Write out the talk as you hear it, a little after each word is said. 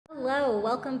Hello,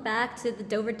 welcome back to the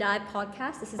Dover Dive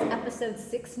podcast. This is episode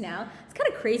 6 now. It's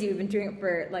kind of crazy. We've been doing it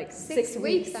for like 6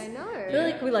 weeks. I know.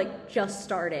 I feel like we just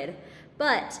started.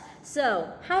 But,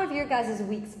 so, how have your guys'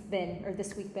 weeks been, or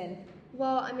this week been?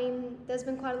 Well, I mean, there's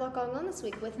been quite a lot going on this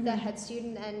week with the head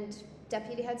student and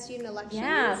deputy head student elections.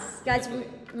 Yeah, guys,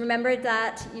 remember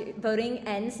that voting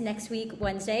ends next week,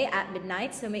 Wednesday at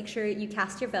midnight, so make sure you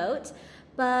cast your vote.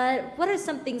 But what are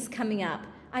some things coming up?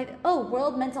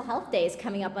 World Mental Health Day is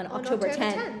coming up on October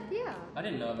 10th. Yeah. I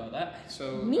didn't know about that.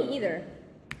 So Me either.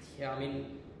 Yeah, I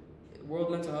mean,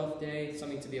 World Mental Health Day,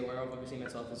 something to be aware of. Obviously,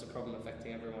 mental health is a problem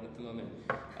affecting everyone at the moment.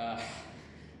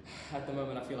 At the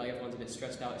moment, I feel like everyone's a bit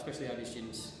stressed out, especially IB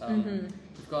students.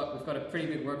 We've got a pretty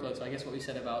good workload, so I guess what we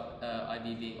said about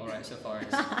IB being all right so far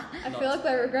is I feel like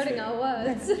we're regretting our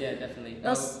words. Yeah, definitely.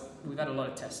 We've had a lot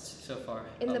of tests so far.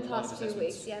 In the past few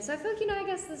weeks, yeah. So I feel like, I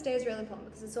guess this day is really important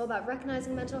because it's all about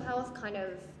recognizing mental health, kind of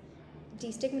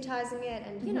destigmatizing it,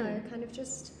 and, kind of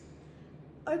just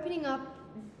opening up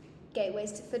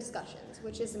gateways for discussions,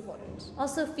 which is important.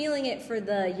 Also feeling it for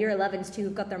the year 11s too,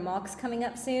 who've got their mocks coming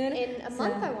up soon. In a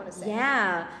month, I want to say.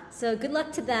 Yeah. So good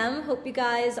luck to them. Hope you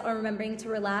guys are remembering to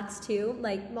relax too.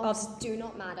 Mocks do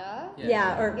not matter.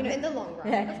 Yeah, or in the long run.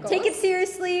 Yeah. Of course. Take it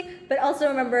seriously, but also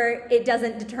remember it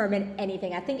doesn't determine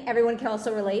anything. I think everyone can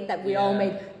also relate that we all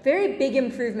made very big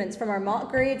improvements from our mock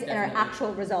grades and our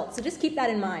actual results. So just keep that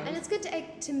in mind. And it's good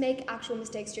to make actual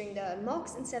mistakes during the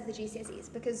mocks instead of the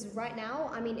GCSEs, because right now,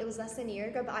 I mean, it was less than a year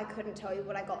ago, but I couldn't tell you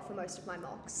what I got for most of my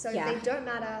mocks. So they don't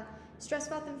matter. Stress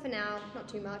about them for now, not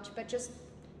too much, but just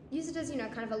use it as,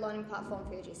 kind of a learning platform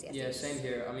for your GCSEs. Yeah, same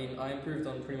here. I mean, I improved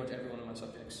on pretty much every one of my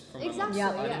subjects from exactly,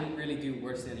 my mocks. I didn't really do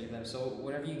worse than any of them. So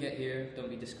whatever you get here, don't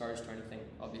be discouraged or anything,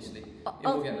 obviously. It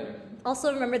will get better.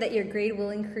 Also remember that your grade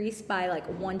will increase by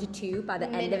 1 to 2 by the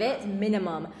end of it,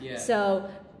 minimum. Yeah. So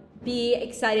be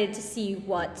excited to see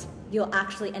what you'll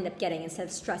actually end up getting instead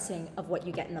of stressing of what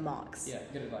you get in the mocks. Yeah,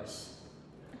 good advice.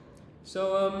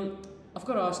 So I've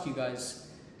got to ask you guys,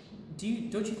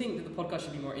 don't you think that the podcast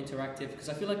should be more interactive? Because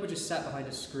I feel like we're just sat behind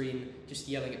a screen, just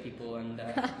yelling at people, and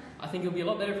I think it would be a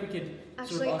lot better if we could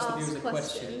actually sort of ask the viewers the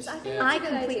questions. I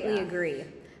completely agree.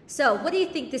 So, what do you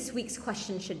think this week's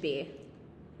question should be?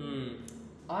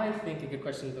 I think a good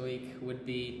question of the week would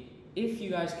be, if you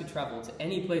guys could travel to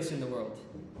any place in the world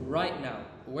right now,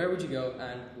 where would you go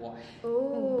and why?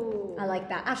 Ooh. I like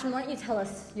that. Aswin, why don't you tell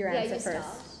us your answer first?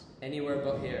 Start. Anywhere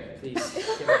but here, please.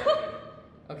 Get out of here.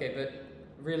 Okay, but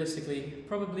realistically,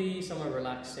 probably somewhere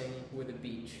relaxing with a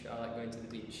beach. I like going to the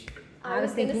beach. I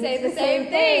was going to thinking say the same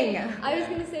thing. I was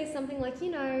going to say something like,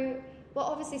 well,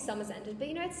 obviously summer's ended, but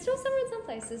it's still summer in some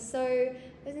places. So I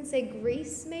was going to say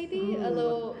Greece, maybe a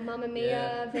little Mamma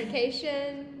Mia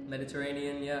vacation.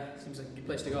 Mediterranean, seems like a good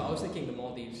place to go. I was thinking the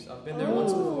Maldives. I've been there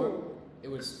once before. It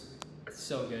was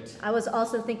so good. I was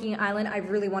also thinking island. I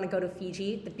really want to go to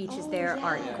Fiji. The beaches there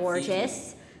are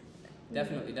gorgeous.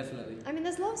 Definitely. I mean,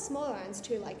 there's a lot of smaller islands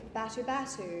too, like Batu.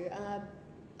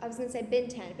 I was going to say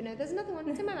Bintan, but no, there's another one.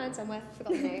 It's in my mind somewhere.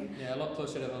 Forgot the name. Yeah, a lot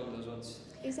closer to home, those ones.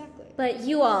 Exactly. But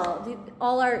you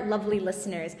all our lovely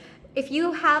listeners, if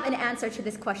you have an answer to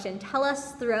this question, tell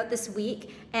us throughout this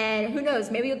week, and who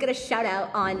knows, maybe you'll get a shout out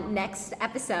on next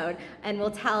episode, and we'll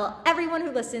tell everyone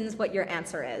who listens what your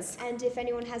answer is. And if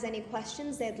anyone has any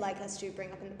questions they'd like us to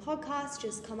bring up in the podcast,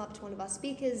 just come up to one of our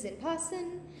speakers in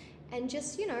person and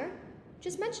just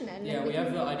mention it. Yeah, we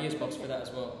have the ideas box for that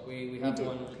as well. We have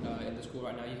one in the school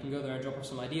right now. You can go there and drop off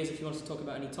some ideas if you want us to talk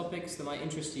about any topics that might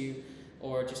interest you,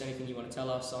 or just anything you want to tell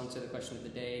us, answer the question of the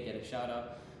day, get a shout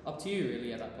out. Up to you,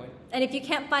 really, at that point. And if you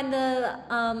can't find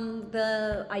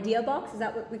the idea box, is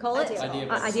that what we call it?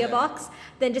 Idea box.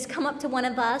 Then just come up to one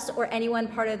of us or anyone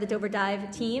part of the Dover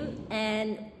Dive team,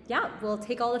 and we'll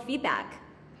take all the feedback.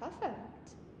 Perfect.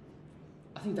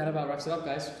 I think that about wraps it up,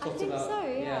 guys. Talked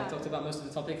about most of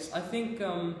the topics. I think,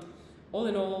 all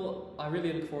in all, I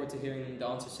really look forward to hearing the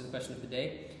answers to the question of the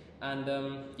day. And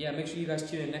make sure you guys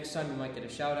tune in next time. We might get a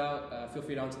shout out. Feel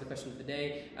free to answer the question of the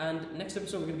day. And next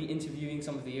episode, we're going to be interviewing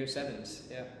some of the year 7s.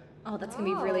 Yeah. Oh, that's going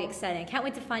to be really exciting. Can't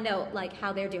wait to find out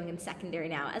how they're doing in secondary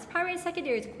now. As primary and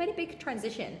secondary, it's quite a big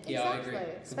transition. Yeah, exactly. I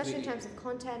agree. Especially in terms of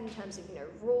content, in terms of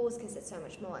rules, because it's so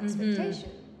much more expectations.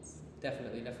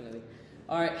 Definitely.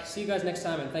 All right, see you guys next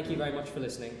time, and thank you very much for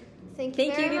listening. Thank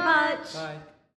you very much. Bye.